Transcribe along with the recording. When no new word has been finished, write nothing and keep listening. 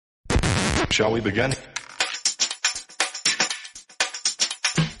Shall we begin?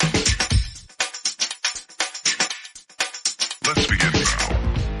 Let's begin now.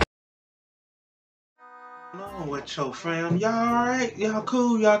 Hello, with your fam. Y'all alright? Y'all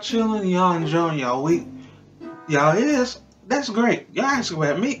cool? Y'all chilling? Y'all enjoying y'all week? Y'all is? That's great. Y'all ask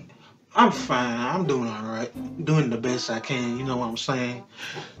about me. I'm fine. I'm doing alright. Doing the best I can. You know what I'm saying?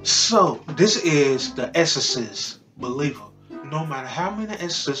 So, this is the Exorcist Believer. No matter how many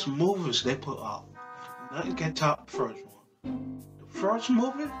Exorcist movies they put out, nothing can top the first one. The first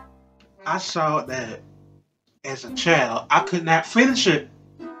movie, I saw that as a child. I could not finish it.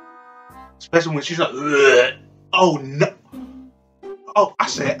 Especially when she's like, ugh. Oh no. Oh, I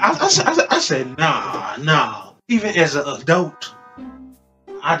said, nah. Even as an adult,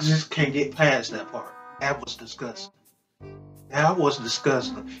 I just can't get past that part. That was disgusting.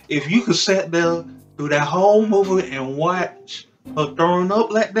 If you could sit there through that whole movie and watch her throwing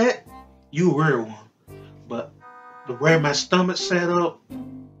up like that, you a real one. But the way my stomach set up,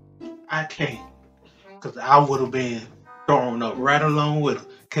 I can't. Because I would have been throwing up right along with her.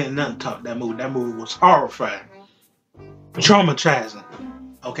 Can't nothing talk that movie. That movie was horrifying. Traumatizing.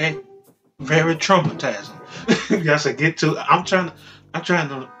 Okay? Very traumatizing. Y'all said get to it. I'm trying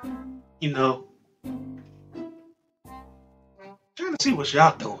to, you know, trying to see what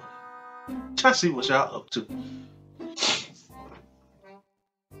y'all doing. Trying to see what y'all up to.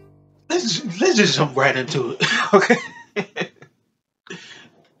 Let's just jump right into it. Okay?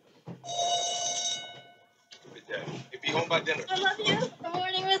 Be home by dinner. I love you. Good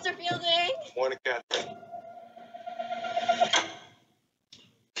morning, Mr. Fielding. Morning, Katherine.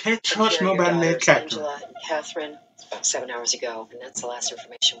 Can't trust nobody named Katherine. Katherine, about 7 hours ago, and that's the last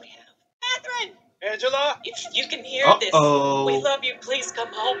information we have. Catherine! Angela? If you can hear this, Uh-oh. we love you. Please come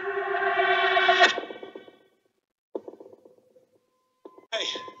home.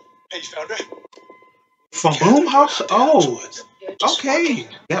 Hey, you found her? From Blumhouse? Oh, okay.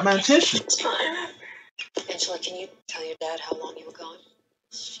 Got my attention. It's fine. Angela, can you tell your dad how long you were gone?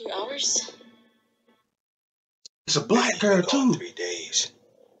 A few hours. It's a black girl, too. 3 days.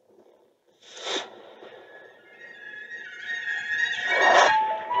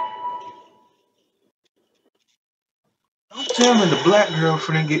 Don't tell me the black girl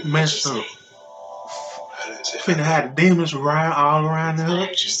finna get messed up. Finna have the demons all around I her. heard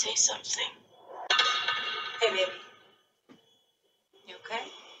you say something. Hey, baby. You okay?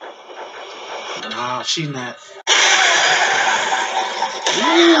 Nah, she's not.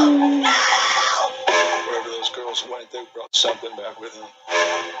 Ooh. Wherever those girls went, they brought something back with them.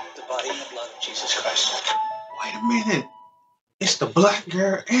 The body and the blood of Jesus Christ. Wait a minute. It's the black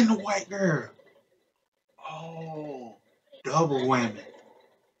girl and the white girl. Oh, double whammy. Body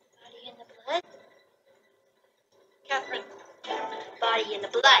in the blood? Katherine. Body in the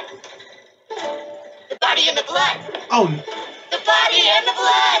blood. The body in the blood. Oh, The body in the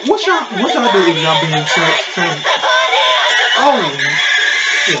blood. what y'all do if y'all be in church trying? The body in the blood. Oh,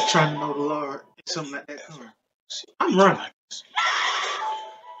 yeah, trying to know the Lord, something like that. Come on. I'm running.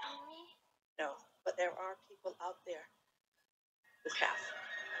 No, but there are people out there who have.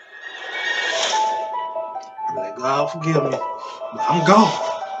 Let God forgive me, but I'm gone.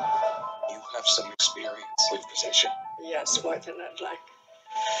 You have some experience with possession. Yes, more than I'd like.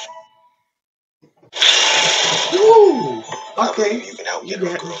 Ooh, I okay. believe you can help You get our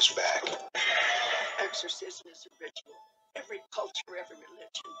got me. girls back. Exorcism is a ritual. Every culture, every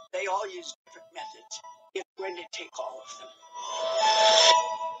religion, they all use different methods. It's going to take all of them.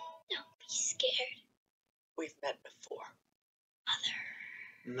 Don't be scared. We've met before.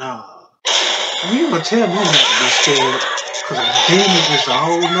 Nah. You gonna tell me not to be scared, because a demon is a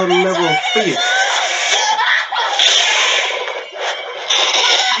whole nother level of fear.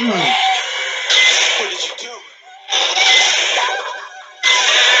 What did you do?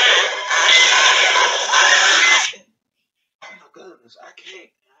 Oh my goodness, I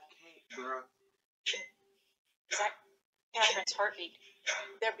can't, bro. Is that Katherine's heartbeat?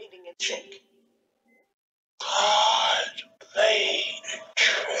 They're beating in sync. God played a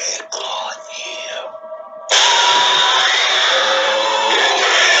trick on you.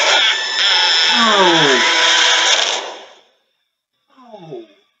 Oh.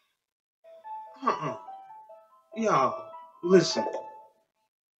 Y'all, listen.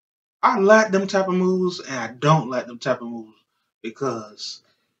 I like them type of moves, and I don't like them type of moves because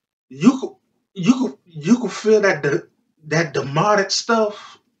you could feel that demonic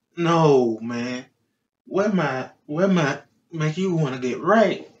stuff. No, man. Where my make you want to get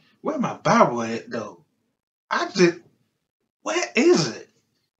right? Where my Bible at though? Where is it?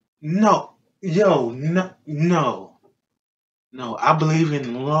 No, no. I believe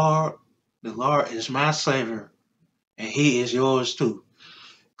in the Lord. The Lord is my Savior, and He is yours too.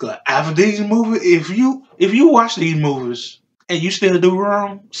 Cause after these movies, if you watch these movies and you still do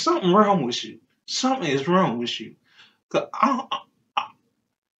wrong, something wrong with you. Something is wrong with you. Cause,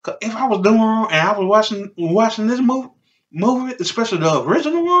 cause if I was doing wrong and I was watching this movie, especially the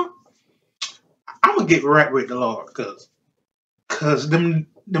original one, I'm gonna get right with the Lord. Cause them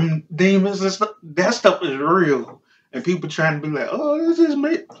demons and stuff, that stuff is real. And people trying to be like, oh, this is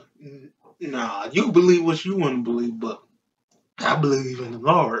me. Nah, you can believe what you want to believe, but I believe in the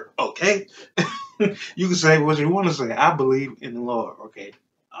Lord, okay? You can say what you want to say. I believe in the Lord, okay?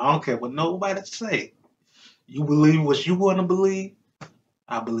 I don't care what nobody say. You believe what you want to believe.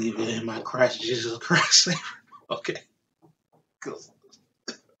 I believe in my Christ Jesus Christ, Savior, okay? 'Cause,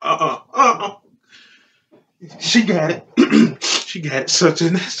 she got it. She got it. So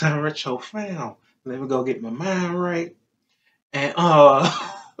to next time, retro fam. Let me go get my mind right. And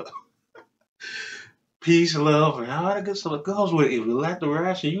peace, love, and all that good stuff that goes with it. If you like the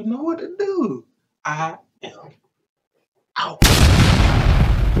ration, you know what to do. I am out.